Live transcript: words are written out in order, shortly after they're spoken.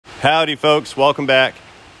Howdy folks, welcome back.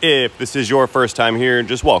 If this is your first time here,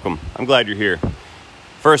 just welcome. I'm glad you're here.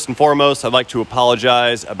 First and foremost, I'd like to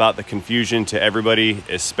apologize about the confusion to everybody,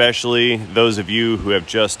 especially those of you who have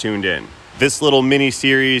just tuned in. This little mini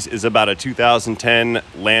series is about a 2010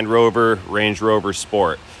 Land Rover Range Rover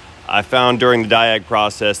Sport. I found during the diag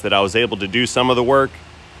process that I was able to do some of the work,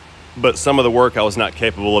 but some of the work I was not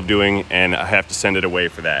capable of doing, and I have to send it away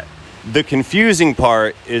for that. The confusing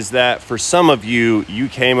part is that for some of you, you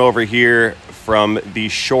came over here from the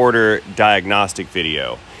shorter diagnostic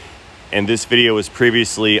video, and this video was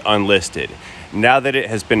previously unlisted. Now that it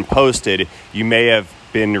has been posted, you may have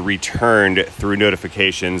been returned through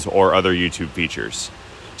notifications or other YouTube features.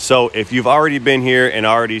 So if you've already been here and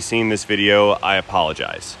already seen this video, I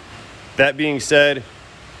apologize. That being said,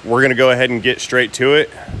 we're gonna go ahead and get straight to it.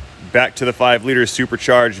 Back to the 5-liter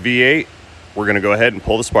Supercharged V8. We're gonna go ahead and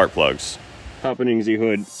pull the spark plugs. Happening the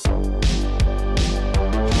hood.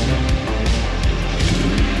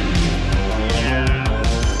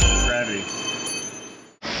 Gravity.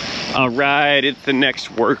 All right, it's the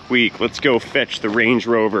next work week. Let's go fetch the Range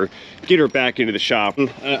Rover, get her back into the shop.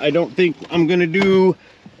 I don't think I'm gonna do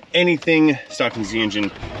anything, stocking the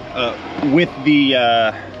engine, with the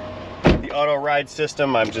auto ride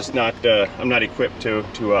system. I'm just not I'm not equipped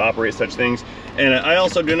to operate such things, and I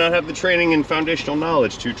also do not have the training and foundational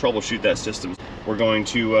knowledge to troubleshoot that system. We're going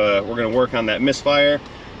to work on that misfire.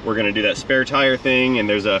 We're going to do that spare tire thing, and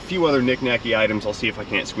there's a few other knick-knacky items. I'll see if I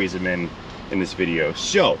can't squeeze them in this video.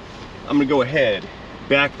 So I'm gonna go ahead,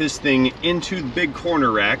 back this thing into the big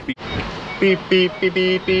corner rack. Beep beep beep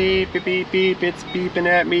beep beep beep beep beep. It's beeping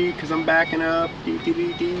at me because I'm backing up. Beep beep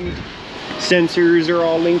beep beep. Sensors are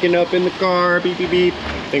all linking up in the car. Beep, beep, beep.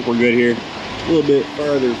 I think we're good here. A little bit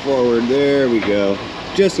farther forward. There we go.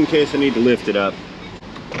 Just in case I need to lift it up.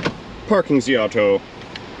 Parking the auto.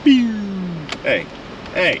 Hey,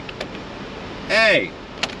 hey, hey.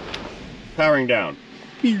 Powering down.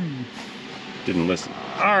 Didn't listen.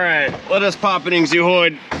 All right, let us pop it in the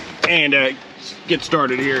hood and get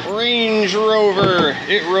started here. Range Rover.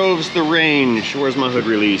 It roves the range. Where's my hood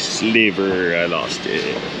release lever? I lost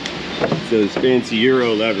it. Those fancy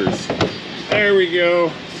Euro levers. There we go,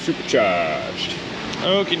 supercharged.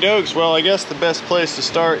 Okie dokes, well I guess the best place to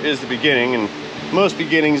start is the beginning, and most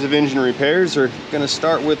beginnings of engine repairs are gonna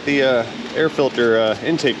start with the air filter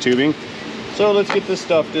intake tubing. So let's get this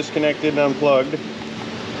stuff disconnected and unplugged,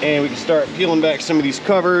 and we can start peeling back some of these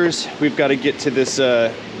covers. We've got to get to this,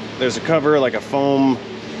 there's a cover, like a foam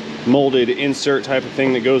molded insert type of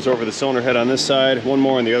thing that goes over the cylinder head on this side, one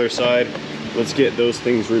more on the other side. Let's get those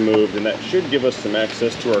things removed, and that should give us some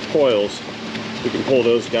access to our coils. We can pull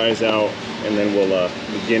those guys out, and then we'll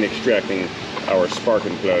begin extracting our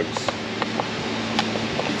sparking plugs.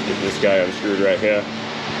 Let's get this guy unscrewed right here.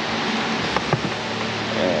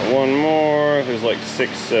 One more. There's like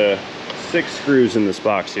six screws in this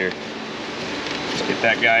box here. Let's get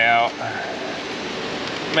that guy out.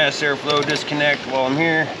 Mass airflow disconnect while I'm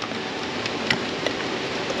here.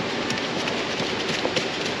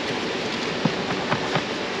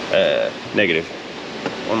 Negative.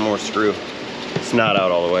 One more screw. It's not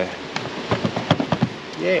out all the way.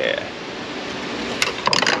 Yeah.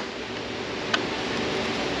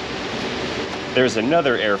 There's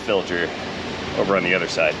another air filter over on the other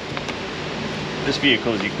side. This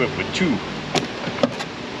vehicle is equipped with 2.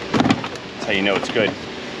 That's how you know it's good.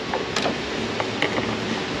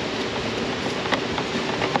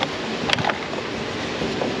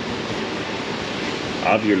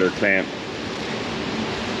 Ovular clamp.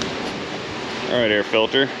 All right, air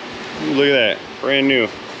filter. Look at that, brand new.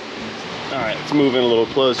 All right, let's move in a little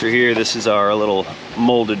closer here. This is our little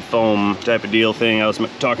molded foam type of deal thing I was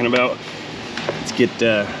talking about. Let's get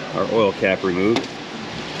our oil cap removed.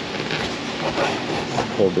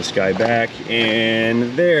 Pull this guy back,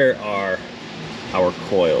 and there are our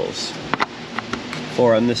coils.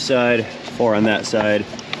 4 on this side, 4 on that side.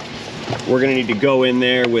 We're gonna need to go in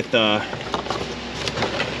there with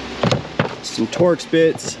some Torx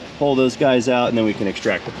bits, pull those guys out, and then we can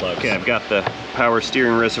extract the plugs. Okay, I've got the power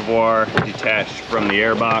steering reservoir detached from the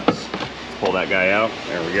air box. Let's pull that guy out.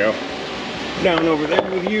 There we go. Down over there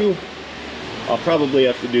with you. I'll probably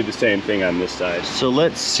have to do the same thing on this side. So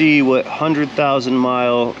let's see what 100,000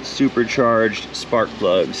 mile supercharged spark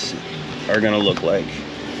plugs are gonna look like.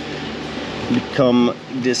 Become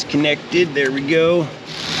disconnected. There we go.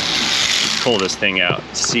 Let's pull this thing out,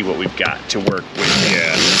 see what we've got to work with.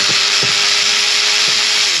 Yeah.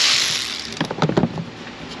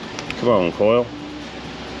 Come on, coil.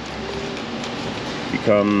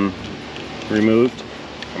 Become removed.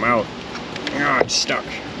 Come out. Ah, it's stuck.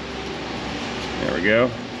 There we go.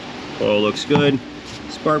 Coil looks good.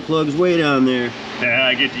 Spark plug's way down there. Yeah,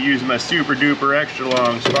 I get to use my super duper extra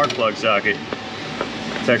long spark plug socket.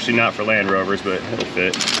 It's actually not for Land Rovers, but it'll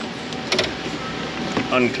fit.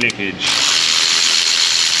 Unclickage.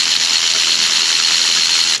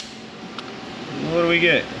 What do we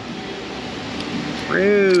get?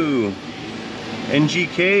 Ooh,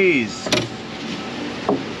 NGKs.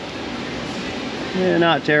 Yeah,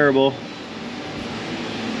 not terrible.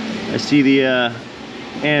 I see the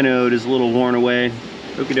anode is a little worn away.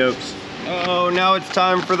 Okie dokes. Oh, now it's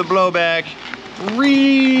time for the blowback.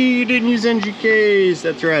 Didn't use NGKs.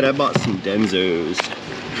 That's right, I bought some Denzos.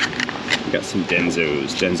 Got some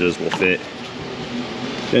Denzos. Denzos will fit.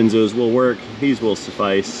 Denzos will work. These will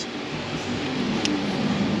suffice.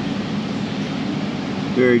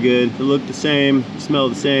 Very good. They look the same, smell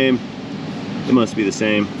the same. It must be the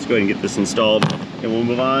same. Let's go ahead and get this installed, and we'll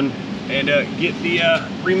move on and get the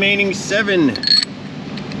remaining 7.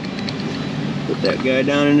 Put that guy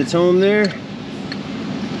down in its home there.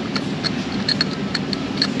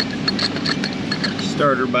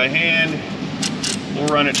 Starter by hand. We'll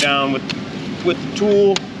run it down with the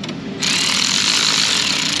tool.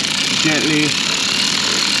 Gently.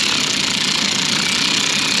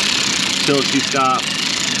 Till she stops.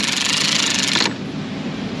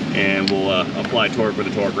 And we'll apply torque with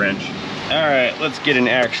a torque wrench. All right, let's get an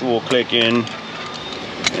actual click in,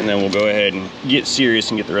 and then we'll go ahead and get serious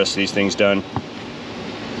and get the rest of these things done.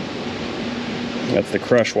 That's the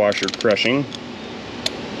crush washer crushing.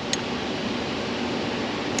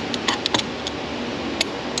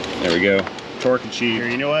 There we go, torque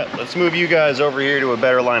achieved. You know what, let's move you guys over here to a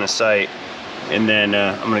better line of sight, and then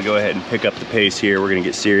I'm gonna go ahead and pick up the pace here. We're gonna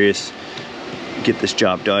get serious, get this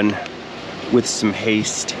job done with some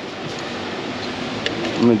haste.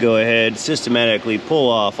 I'm gonna go ahead, systematically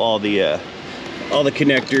pull off all the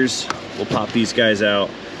connectors. We'll pop these guys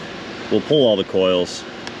out. We'll pull all the coils.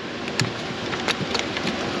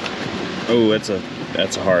 Oh, that's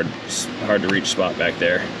a hard to reach spot back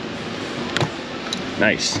there.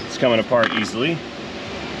 Nice, it's coming apart easily.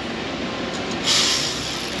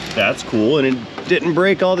 That's cool, and it didn't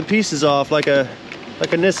break all the pieces off like a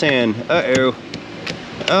Nissan. Uh-oh.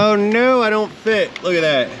 Oh no, I don't fit. Look at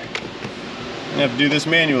that. I have to do this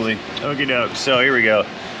manually. Okie doke. So here we go.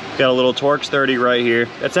 Got a little Torx 30 right here.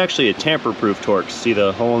 That's actually a tamper-proof Torx. See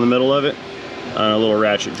the hole in the middle of it? On a little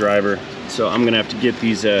ratchet driver. So I'm gonna have to get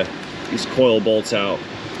these coil bolts out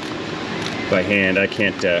by hand. I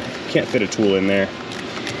can't fit a tool in there,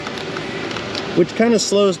 which kind of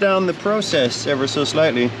slows down the process ever so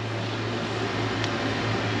slightly.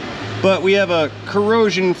 But we have a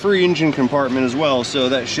corrosion-free engine compartment as well, so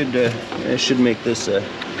that should make this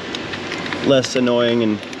less annoying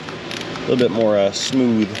and a little bit more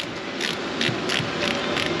smooth.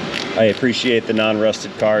 I appreciate the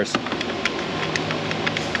non-rusted cars.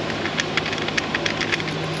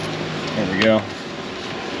 There we go.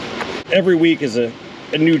 Every week is a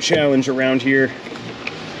new challenge around here,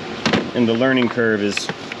 and the learning curve is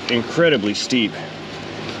incredibly steep.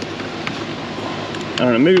 I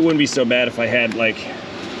don't know, maybe it wouldn't be so bad if I had like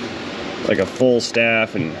a full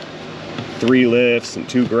staff and 3 lifts and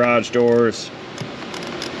 2 garage doors,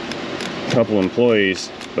 a couple employees,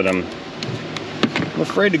 but I'm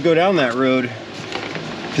afraid to go down that road,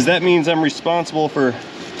 because that means I'm responsible for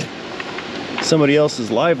somebody else's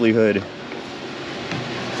livelihood,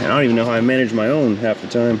 and I don't even know how I manage my own half the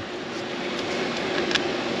time.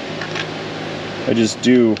 I just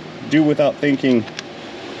do without thinking.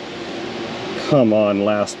 Come on,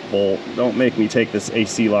 last bolt. Don't make me take this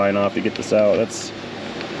AC line off to get this out.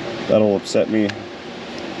 That'll upset me.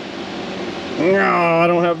 No, I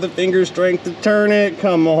don't have the finger strength to turn it.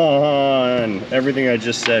 Come on. Everything I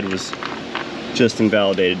just said was just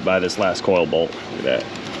invalidated by this last coil bolt. Look at that.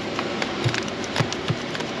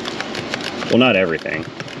 Well, not everything.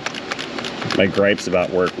 My gripes about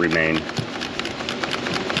work remain.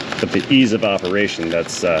 But the ease of operation,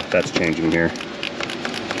 that's changing here.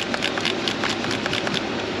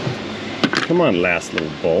 Come on, last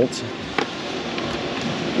little bolt.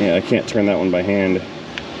 Yeah, I can't turn that one by hand.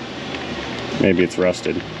 Maybe it's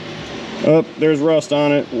rusted. Oh, there's rust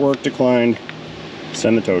on it. Work declined.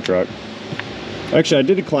 Send the tow truck. Actually, I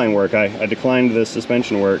did decline work. I declined the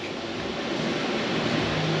suspension work.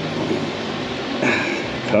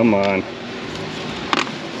 Come on.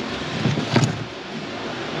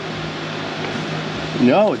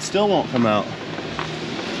 No, it still won't come out.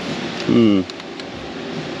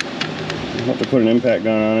 I'll have to put an impact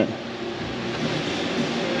gun on it.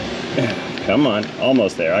 Come on,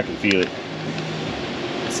 almost there. I can feel it.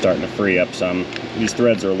 It's starting to free up some. These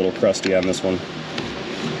threads are a little crusty on this one.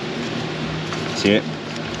 See it?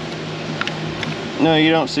 No,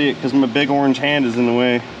 you don't see it because my big orange hand is in the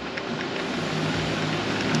way.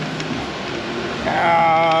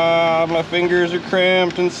 Ah, my fingers are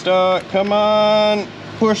cramped and stuck. Come on,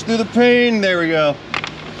 push through the pain. There we go.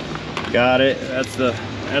 Got it. That's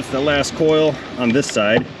the last coil on this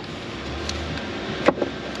side.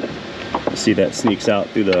 See, that sneaks out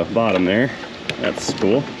through the bottom there. That's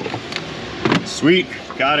cool. Sweet,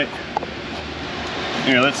 got it.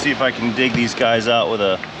 Here, let's see if I can dig these guys out with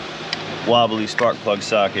a wobbly spark plug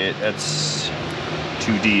socket. That's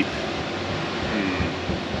too deep.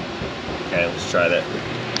 Okay, let's try that.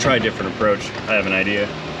 Try a different approach. I have an idea.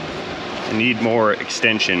 I need more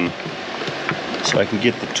extension so I can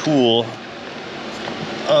get the tool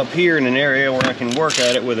up here in an area where I can work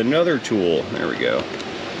at it with another tool. There we go.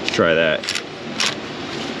 Let's try that.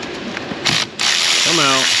 Come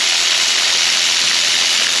out.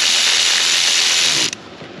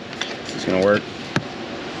 Is this gonna work?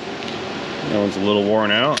 That one's a little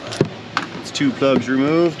worn out. It's 2 plugs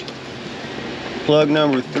removed. Plug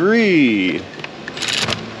number 3. There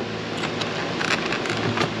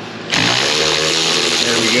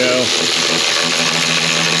we go.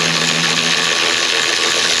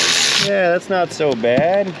 Yeah, that's not so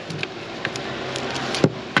bad.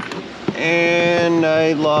 And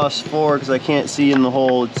I lost 4 because I can't see in the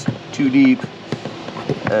hole. It's too deep.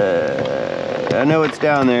 I know it's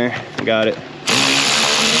down there. Got it.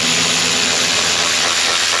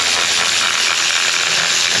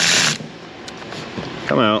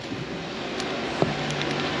 Come out.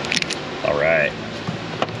 All right.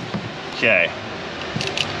 Okay.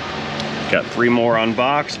 Got 3 more on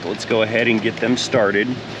box, but let's go ahead and get them started.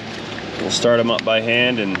 We'll start them up by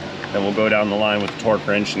hand, and then we'll go down the line with the torque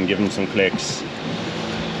wrench and give them some clicks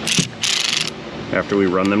after we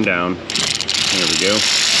run them down. There we go.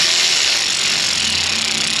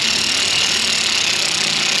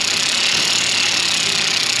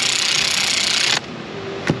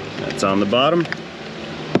 That's on the bottom.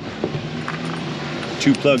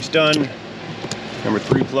 2 plugs done. Number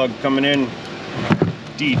 3 plug coming in,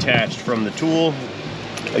 detached from the tool.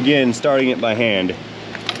 Again, starting it by hand.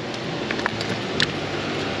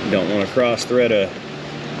 Don't want to cross thread a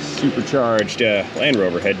supercharged Land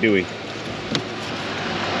Rover head, do we?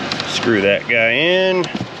 Screw that guy in.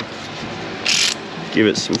 Give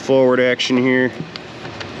it some forward action here.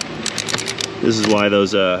 This is why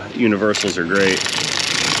those universals are great.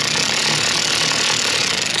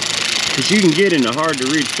 Because you can get into hard to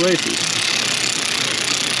reach places.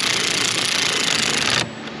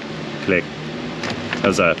 Click. That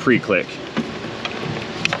was a pre-click.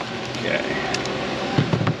 Okay.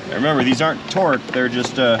 Now remember, these aren't torqued, they're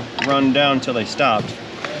just run down until they stopped.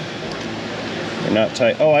 They're not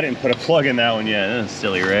tight. Oh, I didn't put a plug in that one yet. That's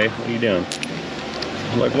silly, Ray. What are you doing?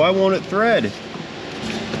 I'm like, why won't it thread?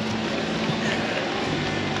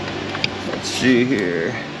 Let's see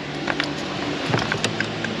here.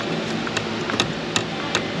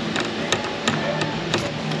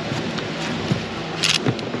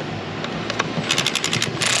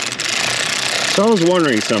 So I was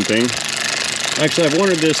wondering something. Actually, I've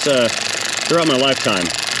wondered this throughout my lifetime.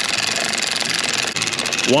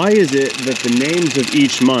 Why is it that the names of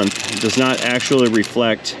each month does not actually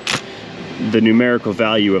reflect the numerical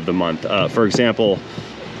value of the month? For example,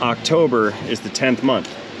 October is the 10th month,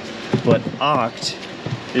 but oct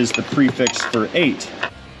is the prefix for 8.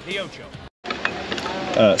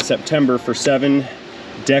 September for 7,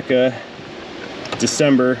 Deca,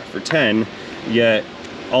 December for 10, yet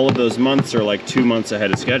all of those months are like 2 months ahead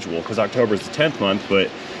of schedule because October is the 10th month, but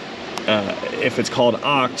if it's called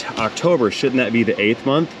October, shouldn't that be the 8th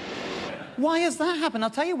month? Why has that happened? I'll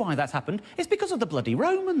tell you why that's happened. It's because of the bloody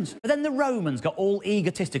Romans. But then the Romans got all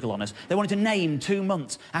egotistical on us. They wanted to name 2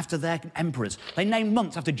 months after their emperors. They named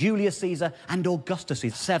months after Julius Caesar and Augustus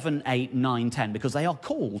Caesar. 7, 8, 9, 10, because they are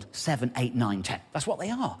called 7, 8, 9, 10. That's what they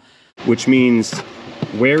are. Which means,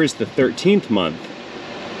 where is the 13th month?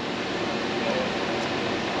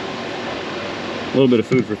 A little bit of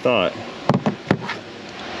food for thought.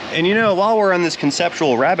 And you know, while we're on this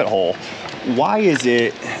conceptual rabbit hole, why is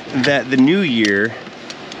it that the new year,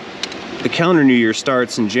 the calendar new year,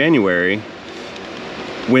 starts in January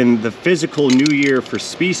when the physical new year for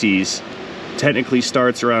species technically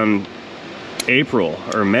starts around April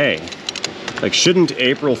or May? Like, shouldn't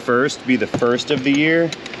April 1st be the first of the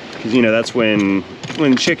year? Because, you know, that's when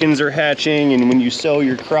chickens are hatching and when you sow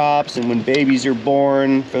your crops and when babies are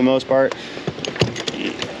born, for the most part.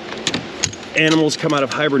 Animals come out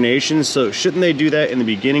of hibernation, so shouldn't they do that in the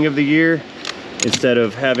beginning of the year instead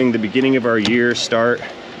of having the beginning of our year start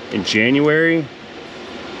in January,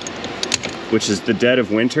 which is the dead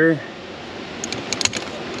of winter?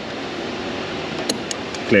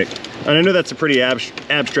 click. And I know that's a pretty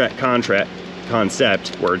abstract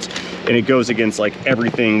concept, words, and it goes against like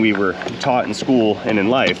everything we were taught in school and in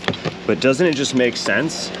life, but doesn't it just make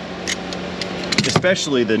sense?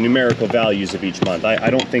 Especially the numerical values of each month. I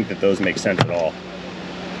don't think that those make sense at all,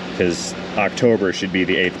 because October should be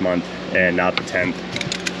the 8th month and not the 10th.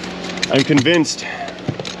 I'm convinced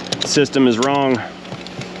the system is wrong,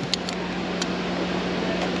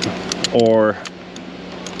 or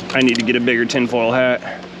I need to get a bigger tinfoil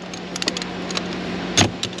hat.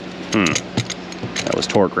 That was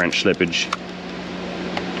torque wrench slippage.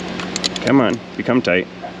 Come on, become tight.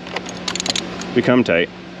 Become tight.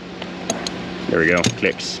 There we go,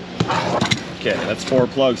 clicks. Okay, that's 4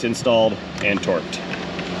 plugs installed and torqued.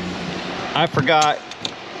 I forgot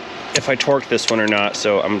if I torqued this one or not,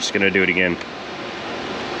 so I'm just gonna do it again.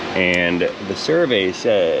 And the survey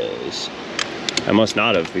says I must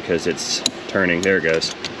not have, because it's turning. There it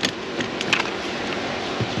goes.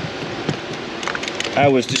 I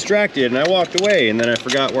was distracted and I walked away, and then I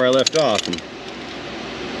forgot where I left off and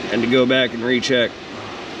had to go back and recheck.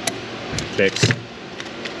 Fix.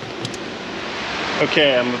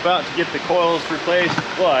 Okay, I'm about to get the coils replaced,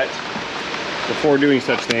 but before doing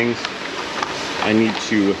such things, I need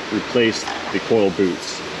to replace the coil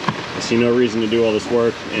boots. I see no reason to do all this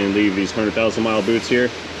work and leave these 100,000 mile boots here,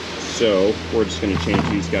 so we're just going to change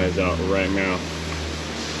these guys out right now.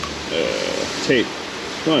 Tape.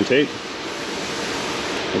 Come on, tape.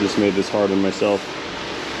 I just made this hard on myself.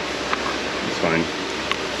 It's fine.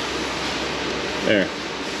 There.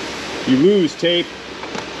 You lose, tape.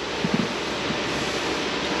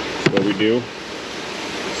 So what we do,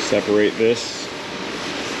 separate this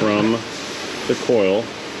from the coil.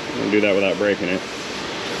 I'm gonna do that without breaking it.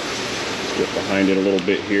 Just get behind it a little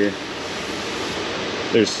bit here.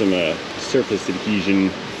 There's some surface adhesion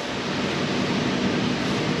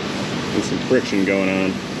and some friction going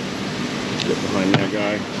on. Get behind that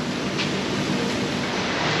guy.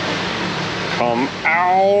 Come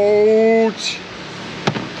out!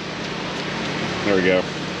 There we go.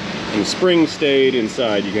 And the spring stayed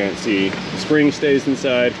inside, you can't see. The spring stays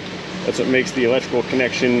inside. That's what makes the electrical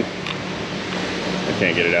connection. I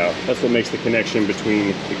can't get it out. That's what makes the connection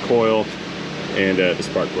between the coil and the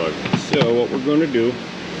spark plug. So what we're going to do,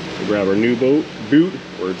 we'll grab our new boot,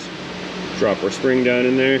 or drop our spring down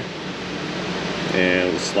in there, and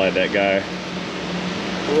we'll slide that guy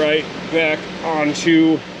right back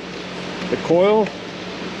onto the coil.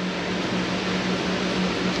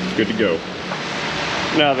 Good to go.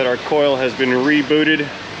 Now that our coil has been rebooted,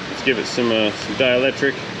 let's give it some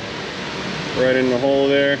dielectric right in the hole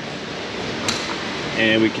there,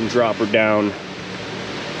 and we can drop her down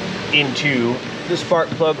into the spark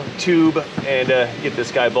plug tube and get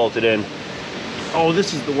this guy bolted in. Oh,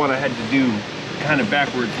 this is the one I had to do kind of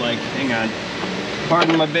backwards, like, hang on.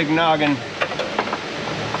 Pardon my big noggin.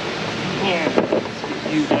 Yeah, let's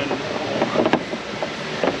get you done.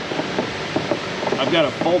 I've got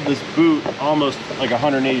to fold this boot almost like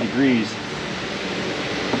 180 degrees.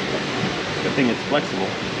 Good thing it's flexible.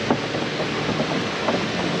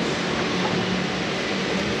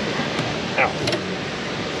 Ow.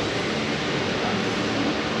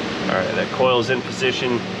 All right, that coil's in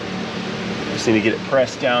position. Just need to get it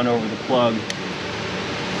pressed down over the plug.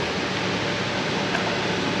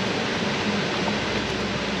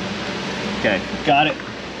 Okay, got it.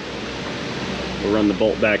 We'll run the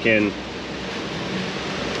bolt back in.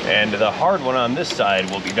 And the hard one on this side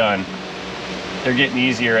will be done. They're getting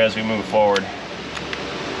easier as we move forward.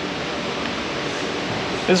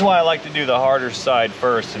 This is why I like to do the harder side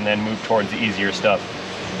first and then move towards the easier stuff.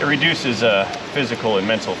 It reduces physical and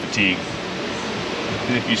mental fatigue.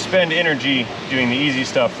 Because if you spend energy doing the easy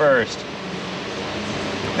stuff first,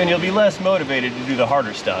 then you'll be less motivated to do the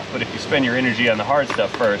harder stuff. But if you spend your energy on the hard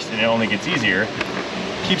stuff first and it only gets easier,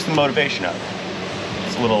 it keeps the motivation up.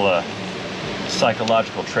 It's a little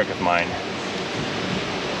psychological trick of mine.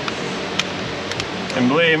 And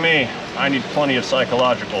believe me, I need plenty of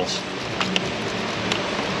psychologicals.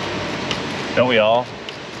 Don't we all?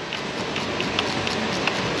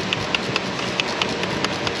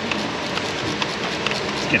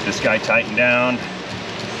 Let's get this guy tightened down.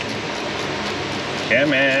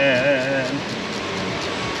 Come on.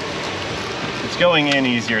 It's going in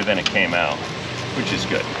easier than it came out, which is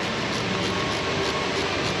good.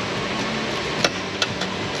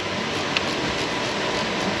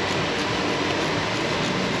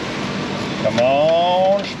 Come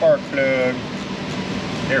on, spark plug.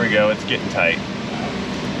 There we go, it's getting tight.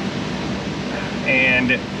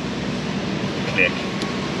 And click.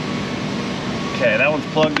 Okay, that one's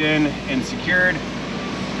plugged in and secured.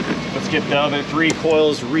 Let's get the other 3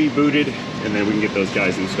 coils rebooted and then we can get those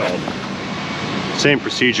guys installed. Same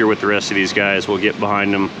procedure with the rest of these guys. We'll get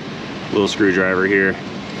behind them, little screwdriver here,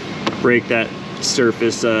 break that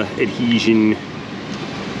surface adhesion,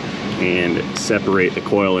 and separate the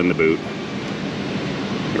coil in the boot.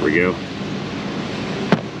 There we go.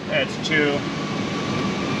 That's 2.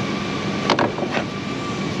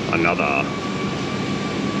 Another.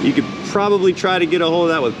 You could probably try to get a hold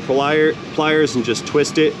of that with pliers and just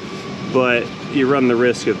twist it, but you run the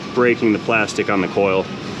risk of breaking the plastic on the coil,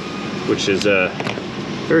 which is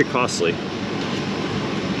very costly.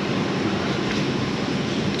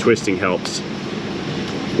 Twisting helps.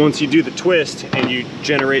 Once you do the twist and you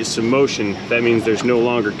generate some motion, that means there's no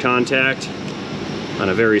longer contact on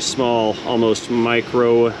a very small, almost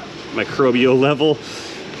microbial level.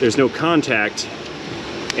 There's no contact,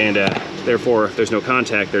 and therefore, if there's no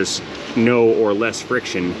contact, there's no or less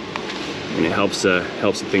friction, and it helps the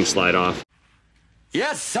thing slide off.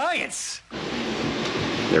 Yes, science!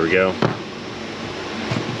 There we go.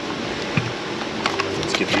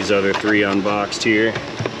 Let's get these other 3 unboxed here.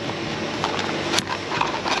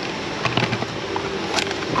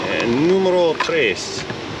 And numero 3.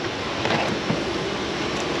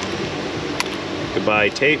 Goodbye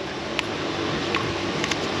tape.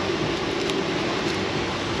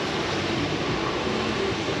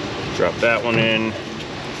 Drop that one in.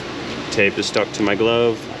 Tape is stuck to my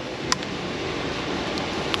glove.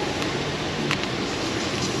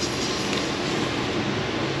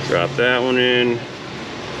 Drop that one in.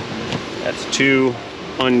 That's 2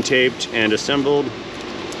 untaped and assembled.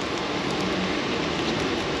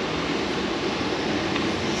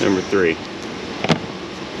 Number 3.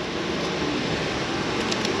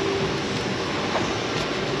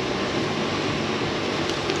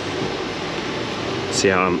 See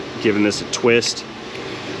how I'm giving this a twist?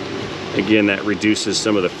 Again, that reduces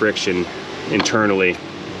some of the friction internally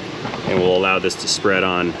and will allow this to spread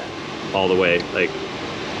on all the way. Like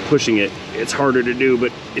pushing it, it's harder to do,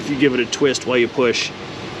 but if you give it a twist while you push,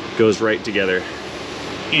 it goes right together.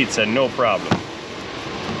 It's a no problem.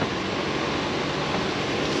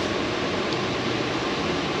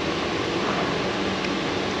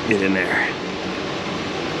 Get in there.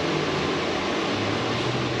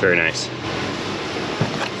 Very nice.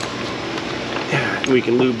 We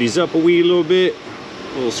can lube these up a little bit.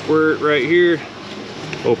 A little squirt right here.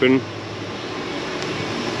 Open.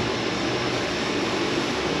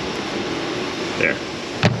 There.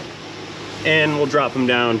 And we'll drop them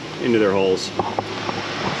down into their holes.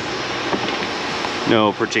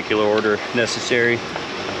 No particular order necessary.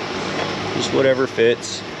 Just whatever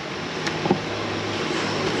fits.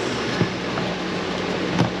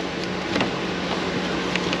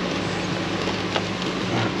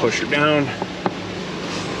 Push her down.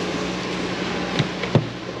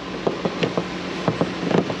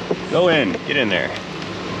 Go in, get in there.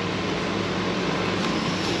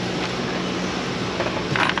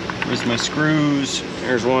 Where's my screws?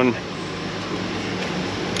 There's one.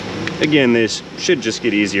 Again, this should just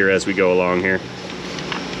get easier as we go along here.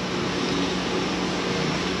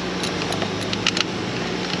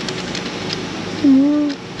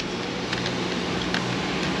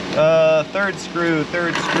 Third screw,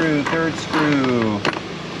 third screw, third screw.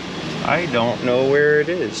 I don't know where it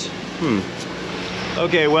is.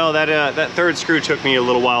 Okay, well, that third screw took me a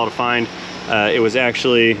little while to find. It was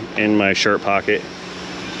actually in my shirt pocket.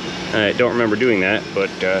 I don't remember doing that, but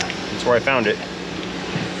that's where I found it.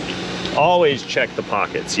 Always check the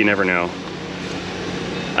pockets, you never know.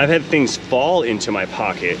 I've had things fall into my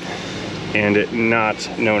pocket and not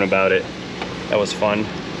known about it. That was fun.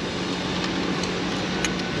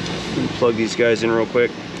 Plug these guys in real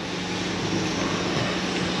quick.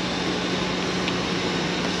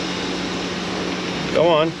 Go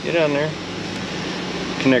on, get on there.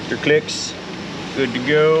 Connector clicks, good to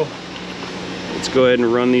go. Let's go ahead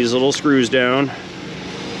and run these little screws down,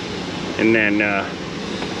 and then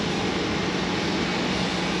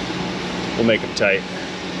we'll make them tight.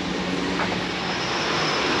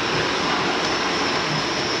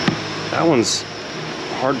 That one's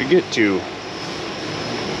hard to get to.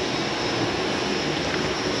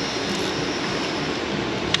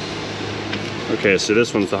 Okay, so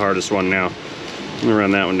this one's the hardest one now. I'm gonna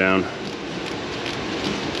run that one down.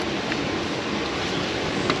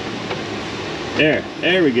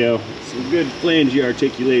 There we go. Some good flange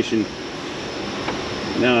articulation.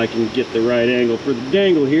 Now I can get the right angle for the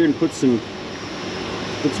dangle here and put some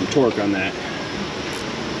torque on that.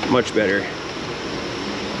 Much better.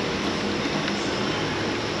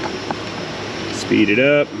 Speed it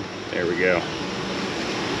up. There we go.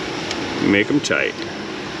 Make them tight.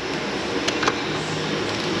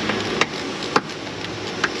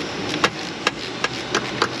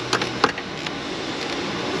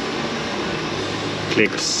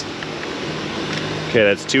 clicks. Okay,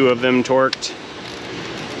 that's 2 of them torqued.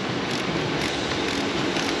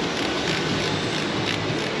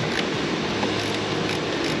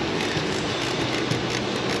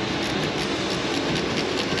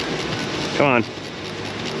 Come on.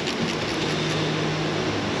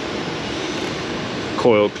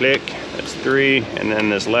 Coil click, that's 3, and then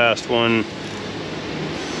this last one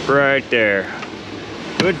right there.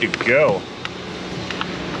 Good to go.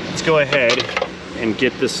 Let's go ahead and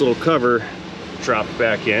get this little cover dropped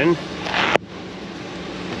back in.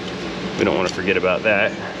 We don't want to forget about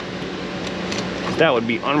that. That would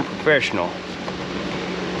be unprofessional.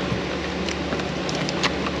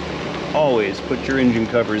 Always put your engine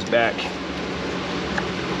covers back.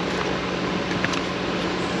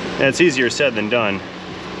 That's easier said than done,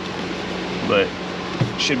 but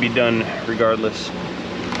it should be done regardless.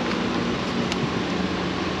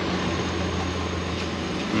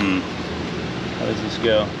 How does this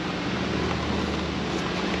go?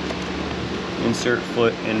 Insert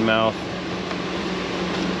foot in mouth.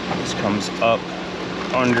 This comes up,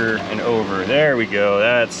 under, and over. There we go.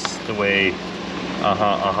 That's the way.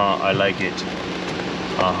 I like it.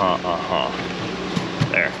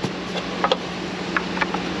 There.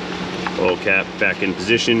 Oil cap back in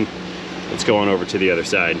position. Let's go on over to the other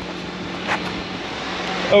side.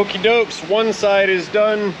 Okie dokes, one side is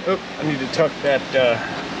done. Oh, I need to tuck that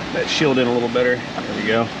that shield in a little better. There we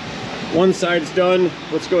go. One side's done.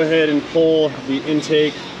 Let's go ahead and pull the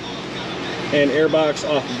intake and airbox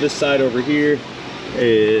off of this side over here.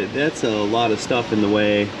 That's a lot of stuff in the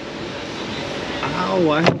way. Ow,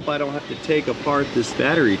 I hope I don't have to take apart this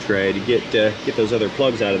battery tray to get those other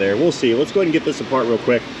plugs out of there. We'll see. Let's go ahead and get this apart real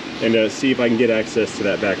quick and see if I can get access to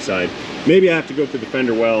that backside. Maybe I have to go through the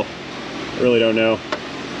fender well. I really don't know.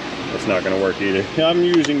 That's not gonna work either. I'm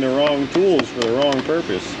using the wrong tools for the wrong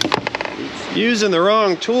purpose. Oops. Using the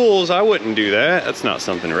wrong tools, I wouldn't do that. That's not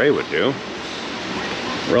something Ray would do.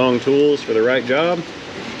 Wrong tools for the right job?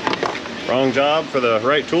 Wrong job for the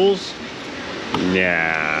right tools?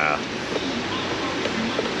 Nah.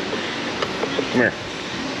 Come here.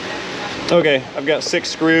 Okay, I've got 6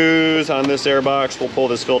 screws on this airbox. We'll pull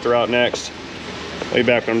this filter out next. I'll be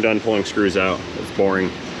back when I'm done pulling screws out. It's boring.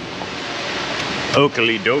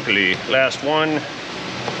 Oakley dokley. Last one.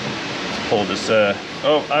 Let's pull this,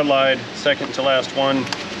 oh, I lied. Second to last one.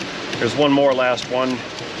 There's one more last one.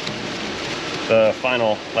 The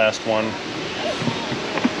final last one.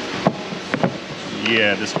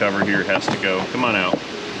 Yeah, this cover here has to go. Come on out.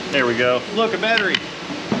 There we go. Look, a battery.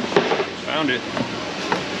 Found it.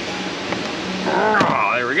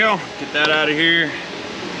 Oh, there we go. Get that out of here.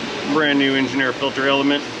 Brand new engine air filter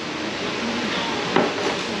element.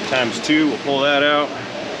 ×2, we'll pull that out.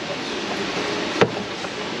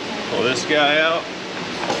 Pull this guy out.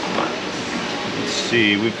 Let's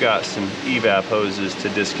see, we've got some evap hoses to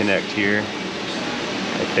disconnect here,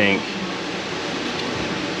 I think.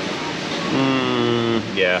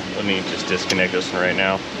 Yeah, let me just disconnect this one right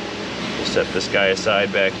now. We'll set this guy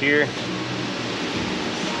aside back here.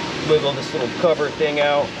 Wiggle this little cover thing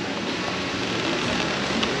out.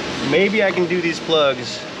 Maybe I can do these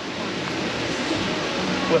plugs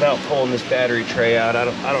without pulling this battery tray out. I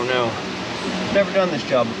don't know. Never done this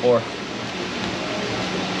job before.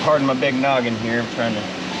 Pardon my big noggin here. I'm trying to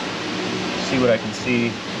see what I can see,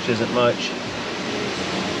 which isn't much.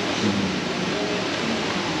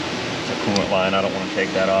 It's a coolant line. I don't want to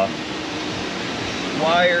take that off.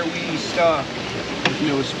 Why are we stuck with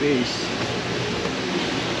no space?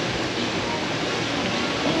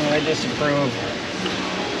 Oh, I disapprove.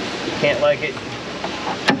 Can't like it.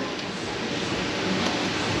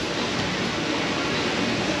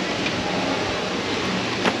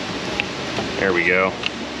 There we go.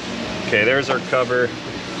 Okay, there's our cover.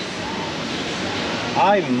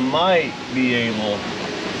 I might be able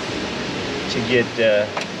to get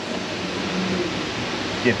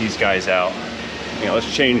these guys out. You know,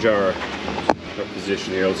 let's change our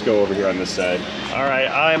position here. Let's go over here on this side. All right,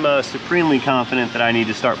 I'm supremely confident that I need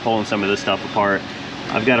to start pulling some of this stuff apart.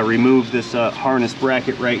 I've got to remove this harness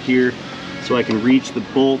bracket right here so I can reach the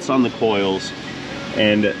bolts on the coils.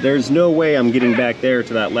 And there's no way I'm getting back there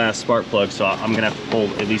to that last spark plug, so I'm gonna have to pull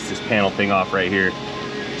at least this panel thing off right here.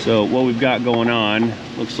 So what we've got going on,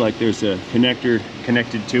 looks like there's a connector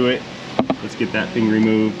connected to it. Let's get that thing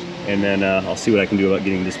removed, and then I'll see what I can do about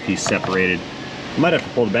getting this piece separated. I might have to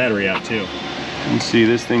pull the battery out too. You see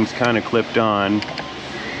this thing's kind of clipped on.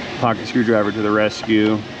 Pocket screwdriver to the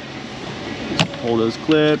rescue. Just pull those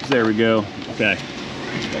clips, there we go. Okay,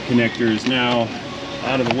 that connector is now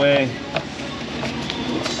out of the way.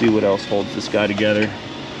 Let's see what else holds this guy together.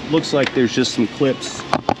 Looks like there's just some clips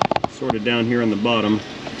sort of down here on the bottom.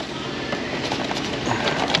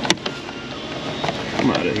 Come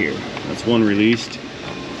out of here. That's one released.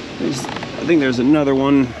 I think there's another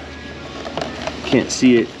one. Can't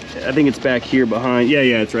see it. I think it's back here behind. Yeah,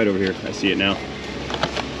 it's right over here. I see it now.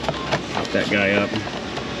 Pop that guy up.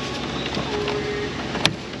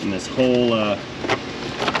 And this whole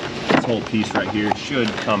piece right here should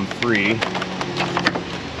come free.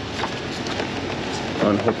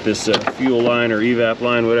 Unhook this fuel line or evap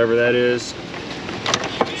line, whatever that is.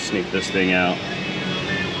 Sneak this thing out.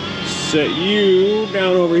 Set you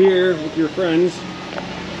down over here with your friends.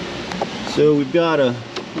 So we've got a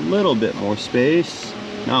little bit more space,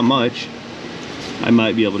 not much. I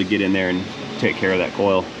might be able to get in there and take care of that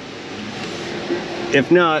coil. If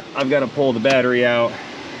not, I've got to pull the battery out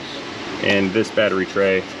and this battery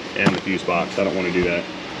tray and the fuse box. I don't want to do that.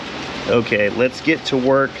 Okay, let's get to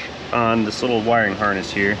work on this little wiring harness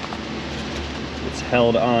here. It's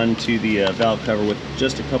held on to the valve cover with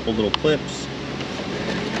just a couple little clips.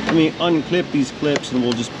 Let me unclip these clips and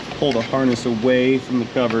we'll just pull the harness away from the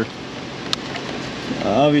cover.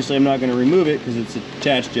 Obviously I'm not going to remove it because it's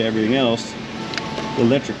attached to everything else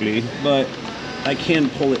electrically, but I can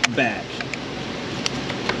pull it back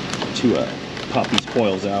to pop these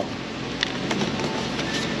coils out.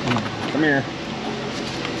 Come here.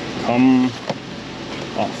 Come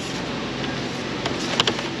off.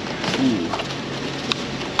 Ooh.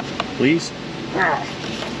 Please?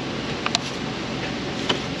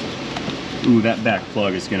 Ooh, that back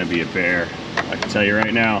plug is going to be a bear. I can tell you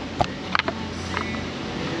right now.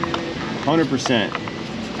 100%.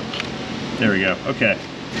 There we go. Okay.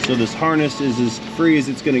 So this harness is as free as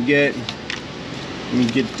it's going to get. Let me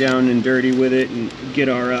get down and dirty with it and get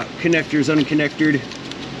our connectors unconnected.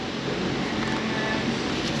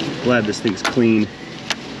 Glad this thing's clean.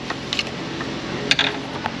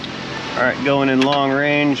 All right, going in long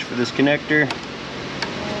range for this connector.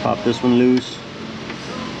 Pop this one loose.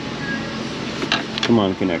 Come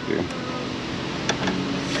on, connector.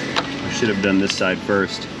 I should have done this side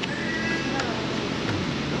first.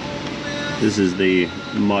 This is the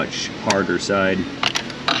much harder side.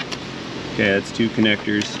 Okay, that's 2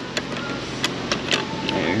 connectors.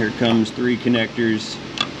 And here comes 3 connectors.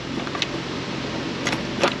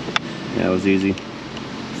 That was easy.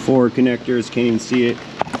 4 connectors, can't even see it.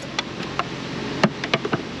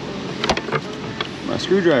 My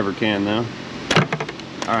screwdriver can though.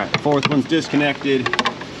 Alright, 4th one's disconnected.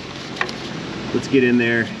 Let's get in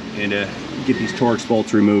there and get these Torx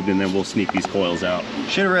bolts removed and then we'll sneak these coils out.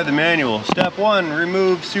 Should have read the manual. Step 1,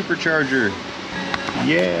 remove supercharger.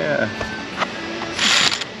 Yeah.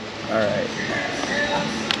 Alright.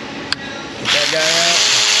 Get that guy out.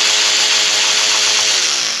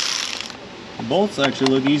 The bolts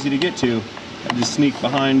actually look easy to get to. I just sneak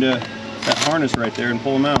behind that harness right there and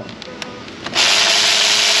pull them out.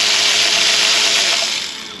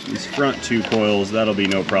 These front 2 coils, that'll be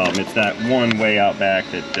no problem. It's that one way out back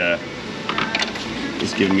that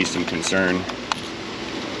is giving me some concern.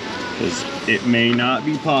 Because it may not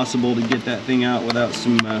be possible to get that thing out without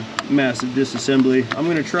some massive disassembly. I'm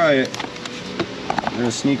going to try it. I'm going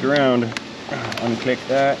to sneak around, unclick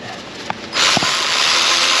that.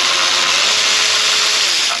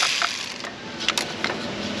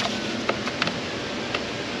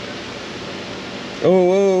 Oh,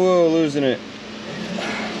 whoa, whoa, losing it.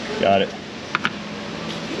 Got it.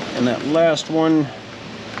 And that last one,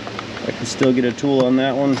 I can still get a tool on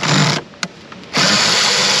that one.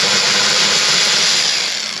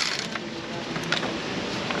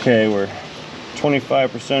 Okay, we're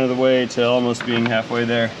 25% of the way to almost being halfway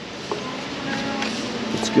there.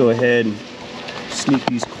 Let's go ahead and sneak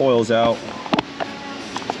these coils out.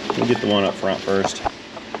 We'll get the one up front first.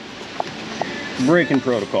 Braking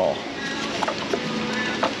protocol.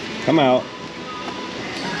 Come out.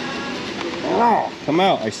 Oh, come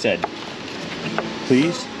out, I said.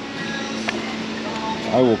 Please.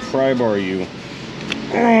 I will pry bar you.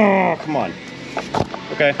 Oh, come on.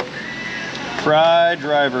 Okay. Pry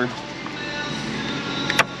driver.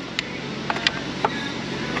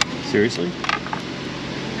 Seriously?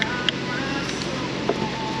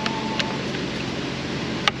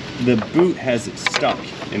 The boot has it stuck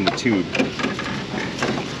in the tube.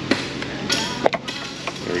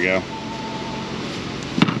 There we go.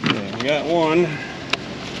 Okay, we got one.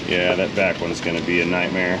 Yeah, that back one's gonna be a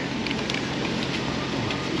nightmare.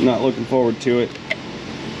 Not looking forward to it.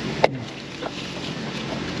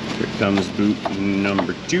 Here comes boot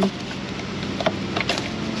number 2.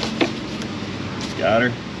 Got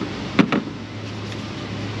her.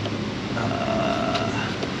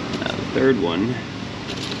 Now the third one.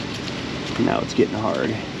 Now it's getting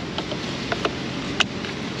hard.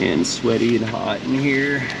 and sweaty and hot in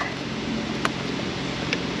here.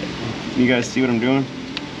 You guys see what I'm doing?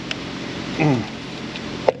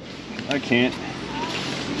 I can't.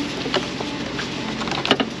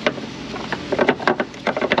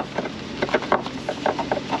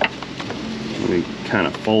 We kind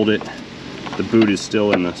of fold it. The boot is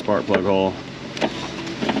still in the spark plug hole.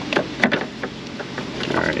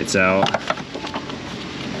 All right, it's out.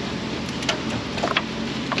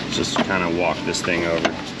 Just kind of walk this thing over.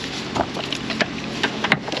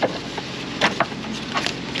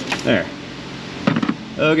 There.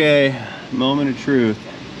 Okay, moment of truth.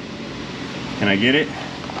 Can I get it?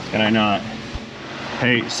 Can I not?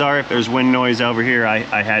 Hey, sorry if there's wind noise over here.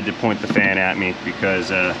 I had to point the fan at me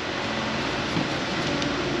because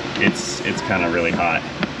it's kind of really hot.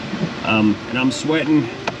 And I'm sweating.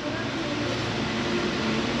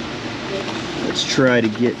 Let's try to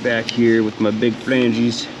get back here with my big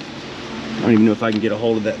flanges. I don't even know if I can get a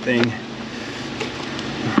hold of that thing.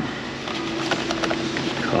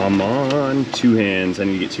 Come on, 2 hands. I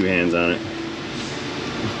need to get 2 hands on it.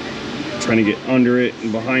 Trying to get under it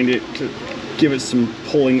and behind it to give it some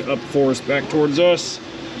pulling up force back towards us.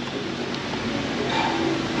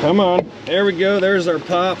 Come on, there we go. There's our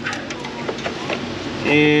pop.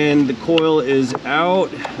 And the coil is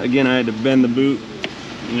out. Again, I had to bend the boot,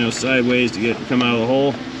 you know, sideways to get it to come out of the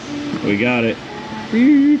hole. We got it.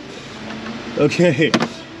 Okay,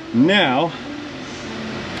 now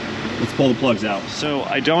let's pull the plugs out. So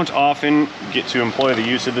I don't often get to employ the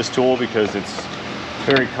use of this tool because it's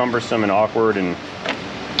very cumbersome and awkward and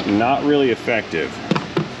not really effective.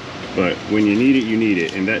 But when you need it, you need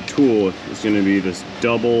it. And that tool is going to be this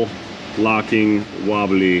double locking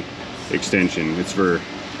wobbly extension. It's for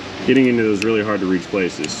getting into those really hard to reach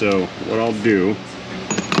places. So what I'll do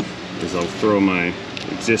is I'll throw my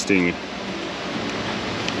existing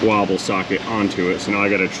wobble socket onto it. So now I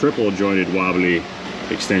got a triple jointed wobbly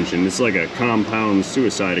extension. It's like a compound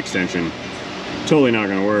suicide extension. Totally not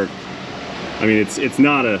gonna work. I mean, it's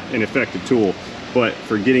not an effective tool, but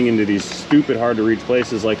for getting into these stupid hard to reach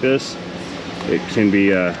places like this, it can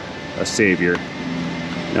be a savior.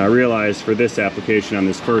 Now I realize for this application on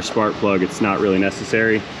this first spark plug, it's not really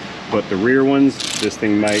necessary, but the rear ones, this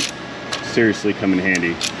thing might seriously come in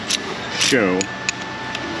handy. So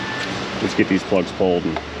let's get these plugs pulled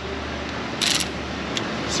and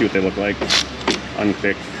see what they look like.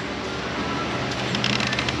 Unclick.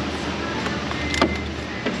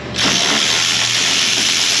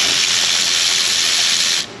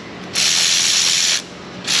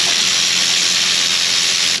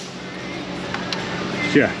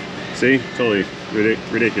 Yeah, see? Totally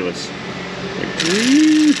ridiculous.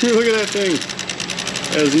 Like, look at that thing.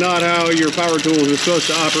 That is not how your power tools are supposed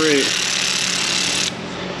to operate.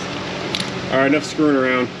 All right, enough screwing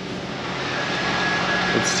around.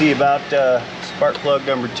 Let's see about spark plug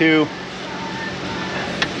number 2.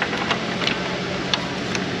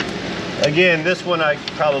 Again, this one I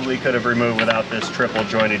probably could have removed without this triple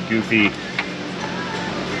jointed goofy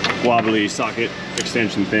wobbly socket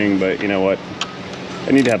extension thing, but you know what?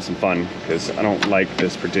 I need to have some fun because I don't like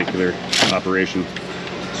this particular operation,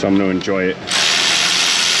 so I'm going to enjoy it.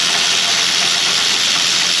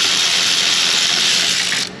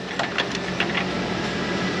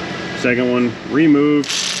 Second one removed.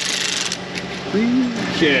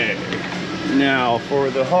 Okay, now for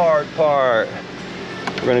the hard part,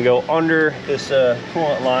 we're going to go under this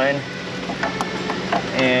coolant line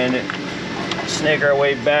and snake our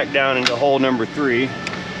way back down into hole number 3.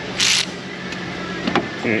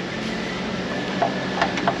 Okay.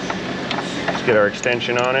 Let's get our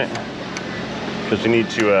extension on it because we need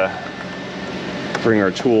to bring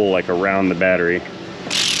our tool like around the battery.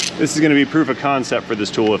 This is going to be proof of concept for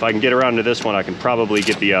this tool. If I can get around to this one, I can probably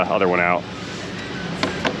get the other one out.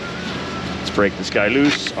 Let's break this guy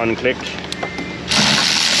loose, unclick.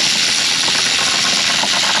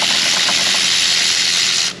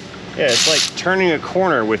 Yeah, it's like turning a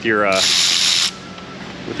corner with your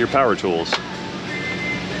power tools.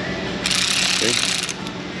 Okay.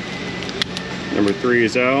 Number 3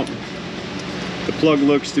 is out. The plug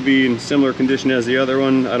looks to be in similar condition as the other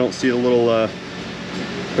one. I don't see a little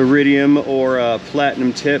iridium or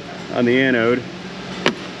platinum tip on the anode.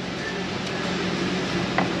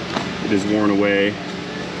 It is worn away.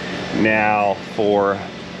 Now for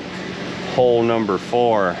hole number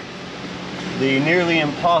 4. The nearly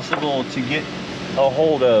impossible to get a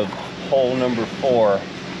hold of hole number 4.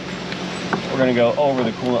 We're gonna go over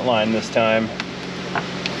the coolant line this time.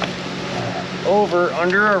 Over,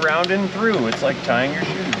 under, around, and through. It's like tying your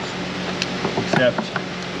shoes. Except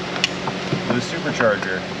with a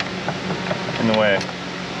supercharger in the way.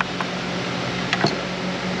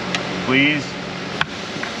 Please.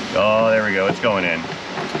 Oh, there we go. It's going in.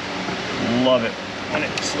 Love it when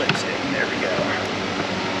it slips in. There we go.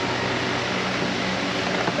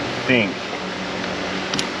 I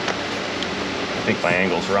think my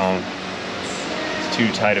angle's wrong. It's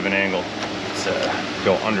too tight of an angle. Let's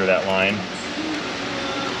go under that line.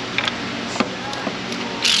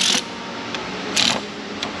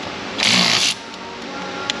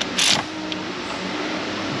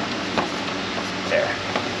 There.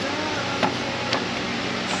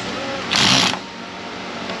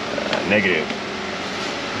 Negative.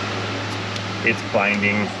 It's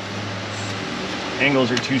binding.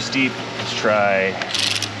 Angles are too steep. Let's try,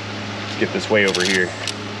 let's get this way over here.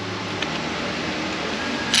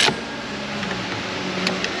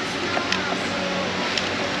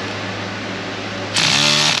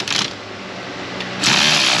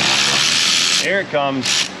 There it comes.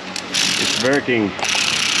 It's working.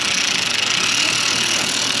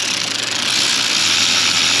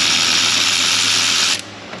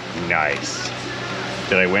 Nice.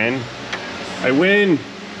 Did I win? I win.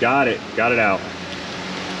 Got it. Got it out.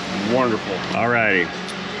 Wonderful. Alrighty.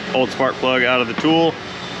 Old spark plug out of the tool.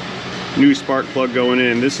 New spark plug going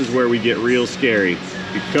in. This is where we get real scary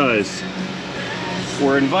because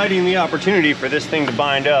we're inviting the opportunity for this thing to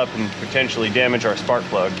bind up and potentially damage our spark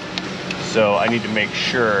plug. So I need to make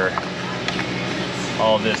sure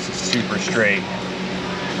all of this is super straight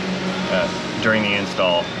during the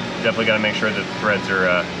install. Definitely got to make sure that the threads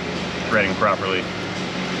are threading properly.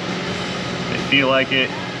 They feel like it.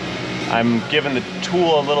 I'm giving the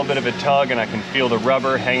tool a little bit of a tug and I can feel the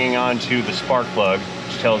rubber hanging onto the spark plug,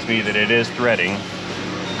 which tells me that it is threading.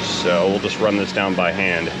 So we'll just run this down by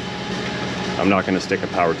hand. I'm not going to stick a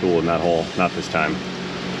power tool in that hole, not this time.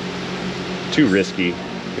 Too risky.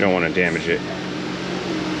 You don't want to damage it.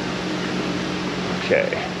 Okay.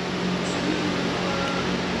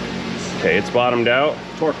 Okay, it's bottomed out.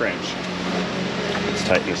 Torque wrench. Let's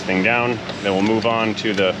tighten this thing down. Then we'll move on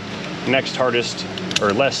to the next hardest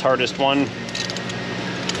or less hardest one.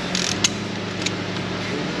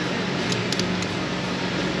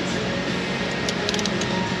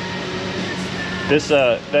 This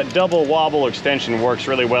that double wobble extension works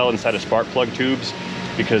really well inside of spark plug tubes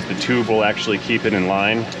because the tube will actually keep it in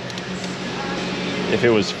line. If it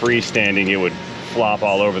was freestanding, it would flop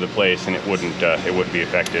all over the place and it wouldn't be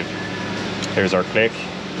effective. There's our click.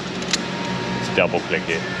 Let's double click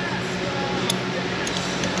it.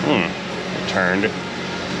 It turned.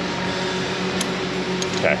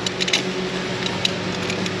 Okay.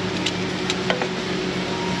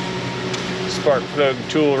 Spark plug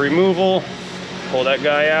tool removal. Pull that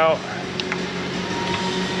guy out.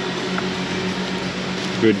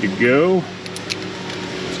 Good to go.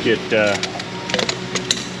 Let's get the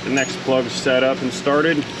next plug set up and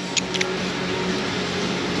started.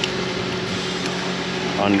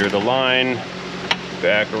 Under the line,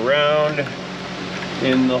 back around,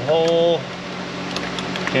 in the hole.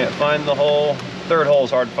 Can't find the hole. Third hole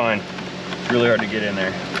is hard to find. It's really hard to get in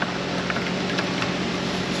there.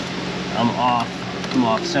 I'm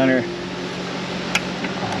off center.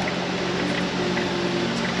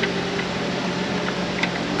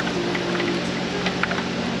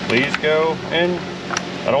 Please go in.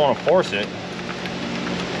 I don't want to force it.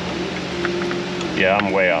 Yeah,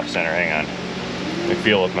 I'm way off center. Hang on. Let me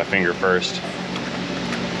feel with my finger first.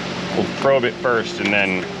 We'll probe it first and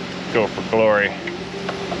then go for glory.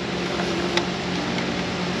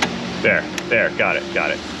 There, got it.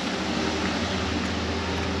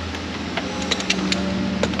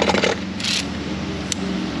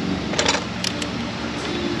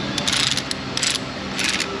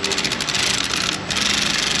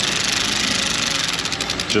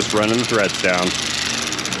 Just running the threads down.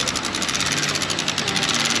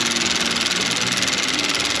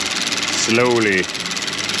 Slowly.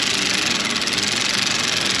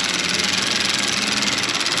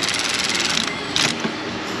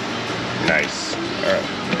 Nice. All right.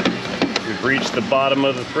 We've reached the bottom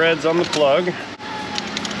of the threads on the plug.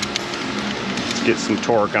 Let's get some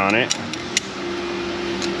torque on it.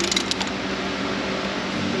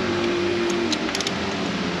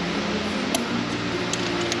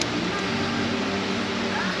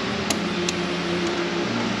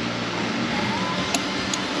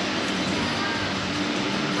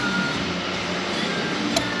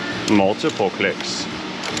 Multiple clicks.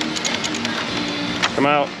 Come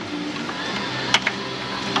out.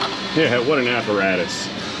 Yeah, what an apparatus.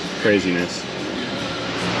 Craziness.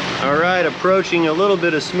 All right, approaching a little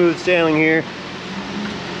bit of smooth sailing here.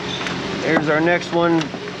 There's our next one.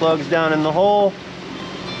 Plugs down in the hole.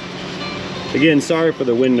 Again, sorry for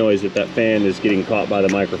the wind noise that fan is getting caught by the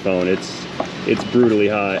microphone. It's brutally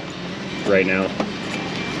hot. right now.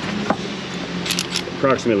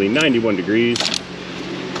 Approximately 91 degrees.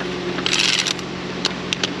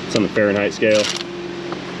 It's on the Fahrenheit scale.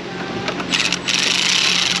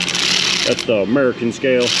 That's the American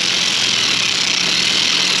scale.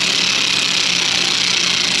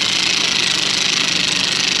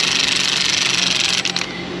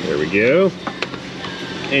 There we go.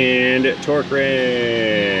 And torque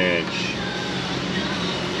wrench.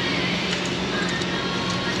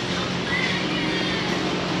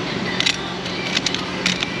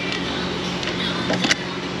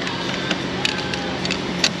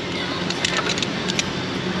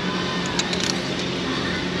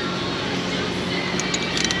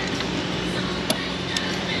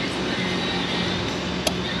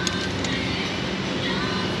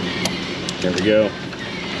 There we go.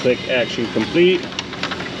 Click action complete.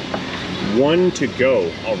 1 to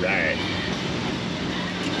go. All right.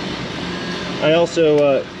 I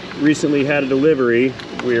also recently had a delivery.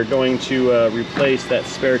 We are going to replace that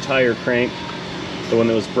spare tire crank, the one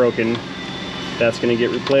that was broken. That's going to get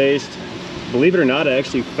replaced. Believe it or not, I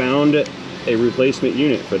actually found a replacement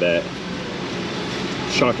unit for that.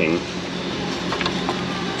 Shocking.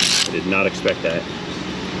 I did not expect that.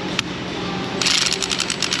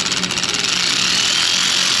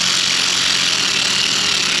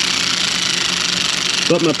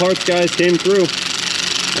 But my parts guys came through.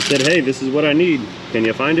 I said, hey, this is what I need. Can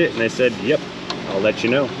you find it? And they said, yep, I'll let you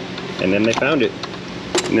know. And then they found it.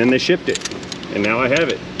 And then they shipped it. And now I have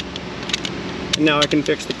it. And now I can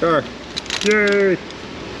fix the car. Yay!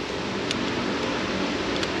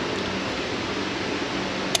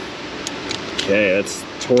 Okay, that's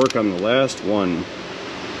torque on the last one.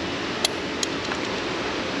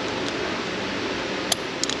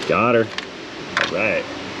 Got her. All right.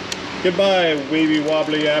 Goodbye, wavy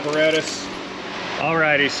wobbly apparatus.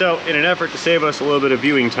 Alrighty, so in an effort to save us a little bit of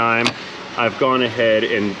viewing time, I've gone ahead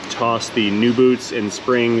and tossed the new boots and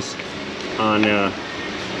springs on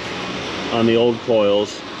the old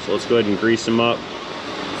coils. So let's go ahead and grease them up,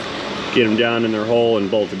 get them down in their hole and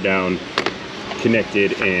bolted down,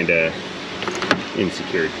 connected and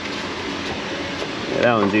insecured. Yeah,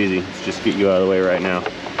 that one's easy. Let's just get you out of the way right now.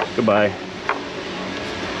 Goodbye.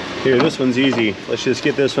 Here, this one's easy. Let's just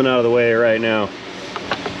get this one out of the way right now.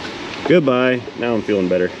 Goodbye. Now I'm feeling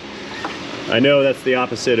better. I know that's the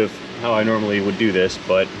opposite of how I normally would do this,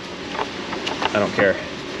 but I don't care.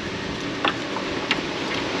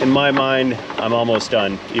 In my mind, I'm almost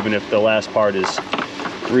done, even if the last part is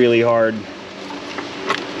really hard,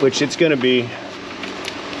 which it's gonna be.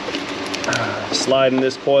 Sliding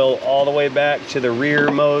this coil all the way back to the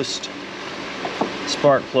rearmost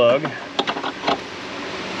spark plug.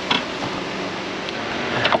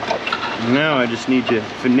 Now I just need to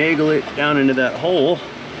finagle it down into that hole,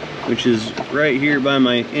 which is right here by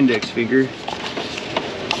my index finger.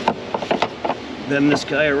 Bend this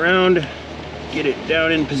guy around, get it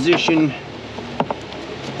down in position.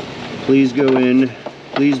 Please go in,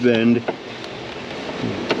 please bend.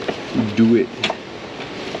 Do it.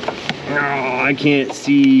 Oh, I can't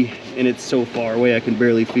see, and it's so far away I can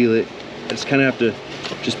barely feel it. I just kind of have to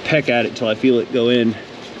just peck at it till I feel it go in.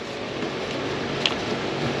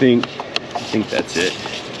 I think that's it.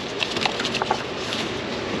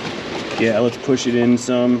 Yeah, let's push it in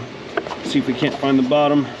some. See if we can't find the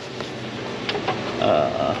bottom.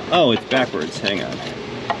 Oh, it's backwards. Hang on.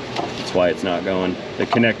 That's why it's not going. The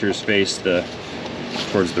connectors face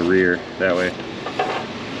towards the rear that way.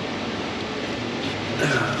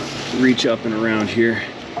 Reach up and around here.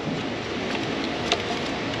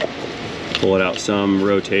 Pull it out some,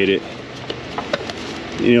 rotate it.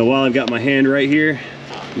 You know, while I've got my hand right here,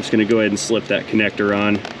 I'm just gonna go ahead and slip that connector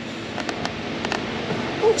on.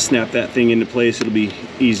 Snap that thing into place. It'll be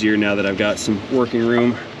easier now that I've got some working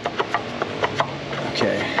room.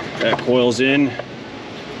 Okay, that coil's in.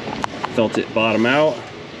 Felt it bottom out.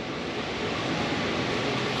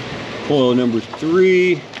 Coil number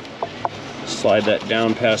 3. Slide that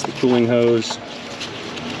down past the cooling hose.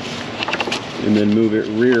 And then move it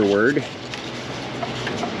rearward.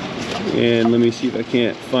 And let me see if I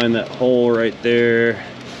can't find that hole right there.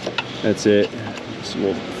 That's it. So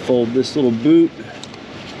we'll fold this little boot,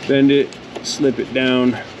 bend it, slip it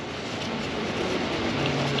down.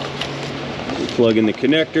 We'll plug in the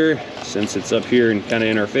connector since it's up here and kind of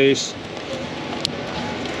in our face.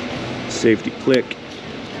 Safety click.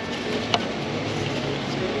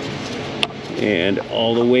 And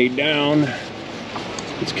all the way down.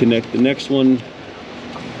 Let's connect the next one.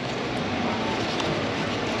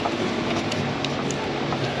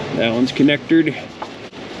 That one's connected.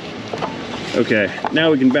 Okay,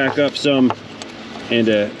 now we can back up some and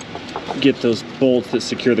get those bolts that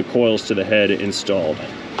secure the coils to the head installed.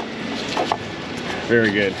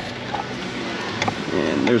 Very good.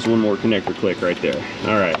 And there's one more connector click right there.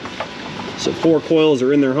 All right, so 4 coils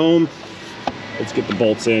are in their home. Let's get the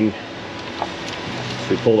bolts in. So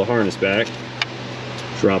we pull the harness back,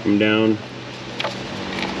 drop them down,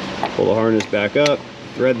 pull the harness back up,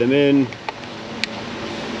 thread them in.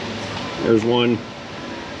 There's one.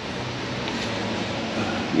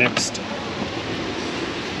 Next.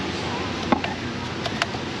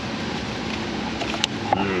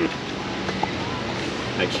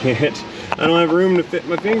 I can't. I don't have room to fit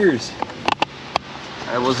my fingers.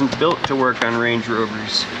 I wasn't built to work on Range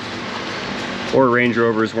Rovers. Or Range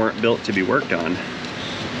Rovers weren't built to be worked on.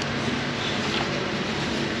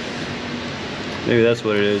 Maybe that's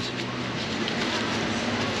what it is.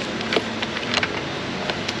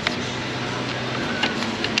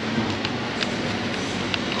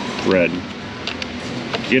 Thread.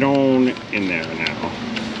 Get on in there now.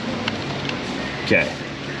 Okay.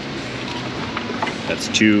 That's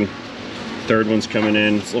 2. Third one's coming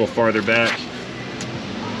in. It's a little farther back.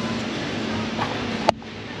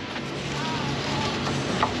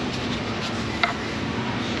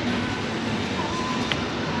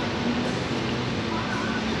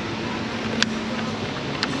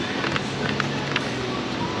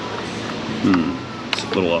 It's a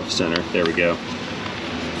little off center. There we go.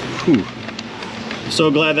 Whew. I'm so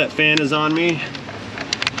glad that fan is on me.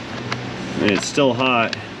 And it's still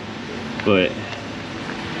hot, but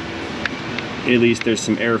at least there's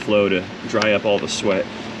some airflow to dry up all the sweat.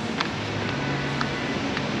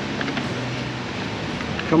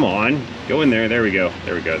 Come on, go in there. There we go.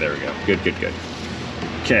 There we go. There we go. Good, good, good.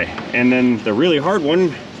 Okay, and then the really hard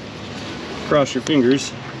one. Cross your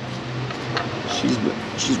fingers.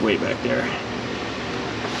 She's way back there.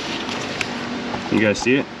 You guys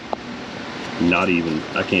see it? Not even.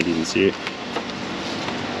 I can't even see it.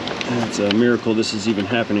 It's a miracle this is even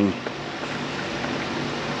happening.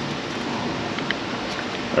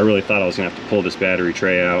 I really thought I was gonna have to pull this battery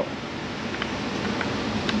tray out.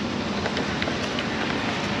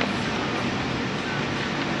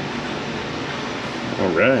 All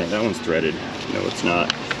right, that one's threaded. No, it's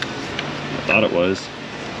not. I thought it was.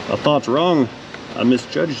 I thought's wrong. I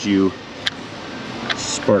misjudged you,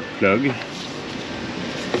 spark plug.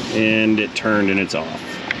 And it turned and it's off.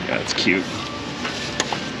 That's cute.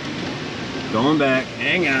 Going back,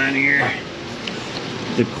 hang on here.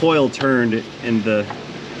 The coil turned and the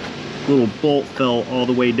little bolt fell all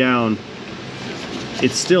the way down.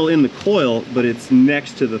 It's still in the coil, but it's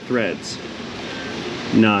next to the threads.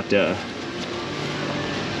 Not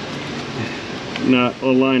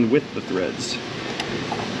aligned with the threads.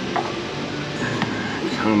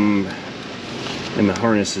 And the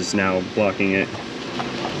harness is now blocking it.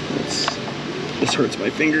 This hurts my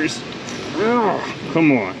fingers. Oh,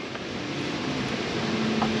 come on.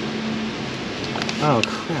 Oh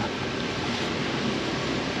crap.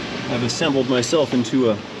 I've assembled myself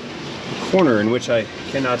into a corner in which I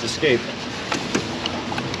cannot escape.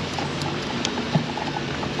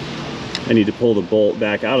 I need to pull the bolt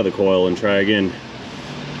back out of the coil and try again.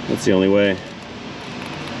 That's the only way.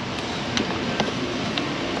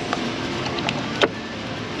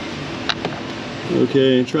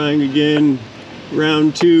 Okay, trying again.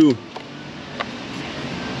 Round 2.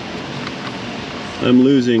 I'm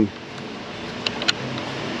losing.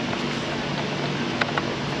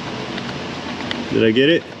 Did I get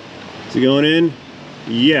it? Is it going in?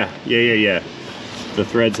 Yeah. The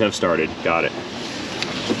threads have started. Got it.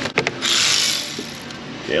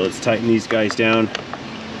 Okay, let's tighten these guys down.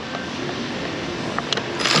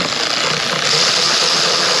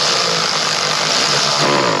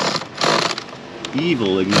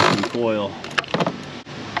 Evil ignition coil.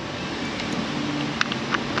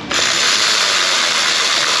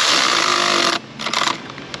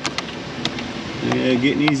 Yeah,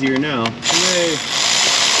 getting easier now. Yay!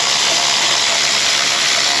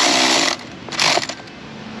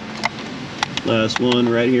 Last one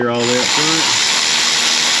right here all the way up front.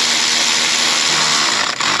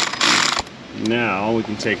 Now we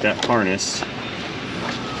can take that harness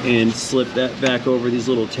and slip that back over these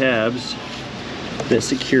little tabs that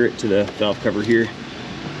secure it to the valve cover here.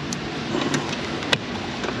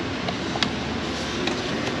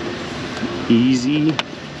 Easy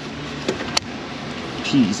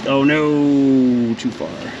peasy. Oh no, too far.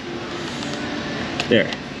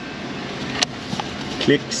 There.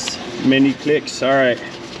 Clicks, many clicks. All right,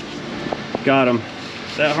 got them.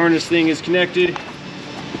 That harness thing is connected.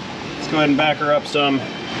 Let's go ahead and back her up some.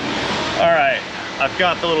 All right, I've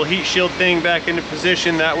got the little heat shield thing back into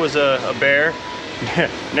position. That was a bear.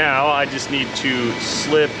 Now I just need to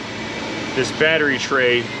slip this battery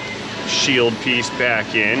tray shield piece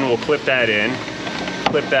back in. We'll clip that in.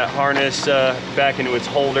 Clip that harness back into its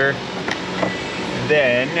holder.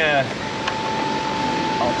 Then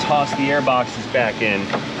I'll toss the air boxes back in,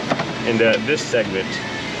 and this segment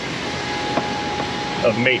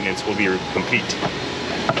of maintenance will be complete.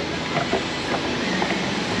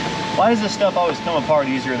 Why does this stuff always come apart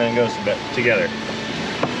easier than it goes together?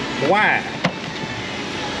 Why?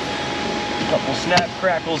 Couple snap,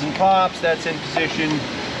 crackles, and pops. That's in position.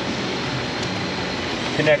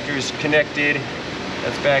 Connectors connected.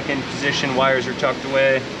 That's back in position. Wires are tucked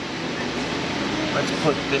away. Let's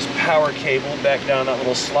put this power cable back down that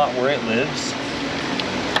little slot where it lives.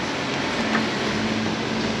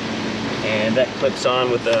 And that clips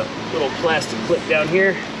on with a little plastic clip down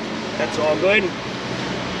here. That's all good.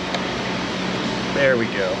 There we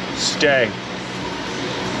go. Stay.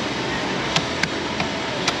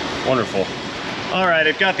 Wonderful. All right,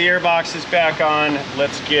 I've got the air boxes back on.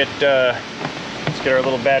 Let's get our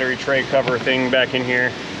little battery tray cover thing back in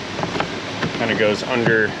here. Kind of goes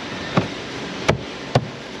under,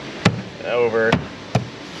 over,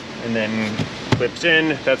 and then clips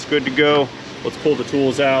in. That's good to go. Let's pull the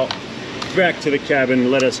tools out. Back to the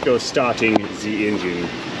cabin. Let us go starting the engine.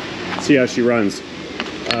 See how she runs.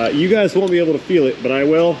 You guys won't be able to feel it, but I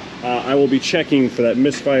will. I will be checking for that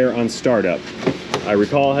misfire on startup. I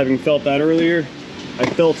recall having felt that earlier. I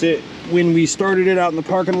felt it when we started it out in the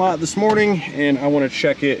parking lot this morning, and I want to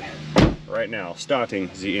check it right now. Starting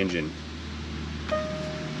the engine.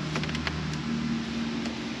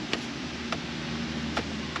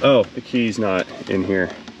 Oh, the key's not in here.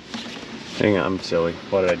 Hang on, I'm silly.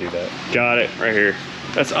 Why did I do that? Got it, right here.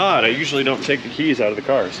 That's odd. I usually don't take the keys out of the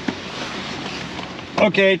cars.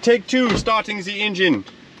 Okay, take two, starting the engine.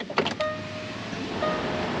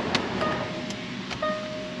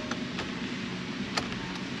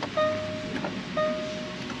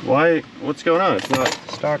 Why? What's going on? It's not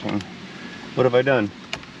starting. What have I done?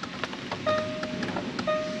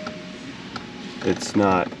 It's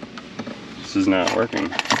not. This is not working.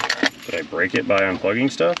 Did I break it by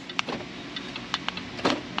unplugging stuff?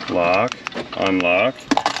 Lock, unlock.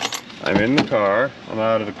 I'm in the car. I'm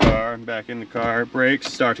out of the car. I'm back in the car.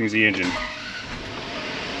 Brakes, starting the engine.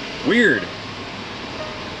 Weird.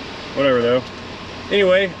 Whatever though.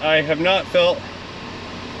 Anyway, I have not felt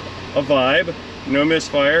a vibe. No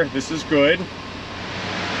misfire. This is good.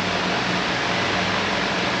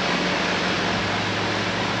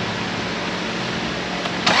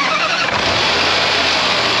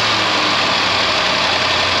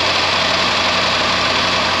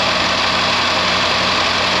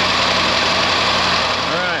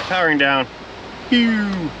 Powering down. Pew!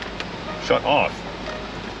 Shut off.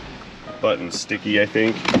 Button's sticky, I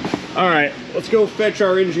think. All right, let's go fetch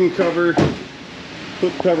our engine cover.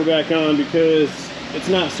 Put the cover back on because it's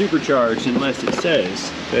not supercharged unless it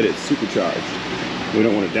says that it's supercharged. We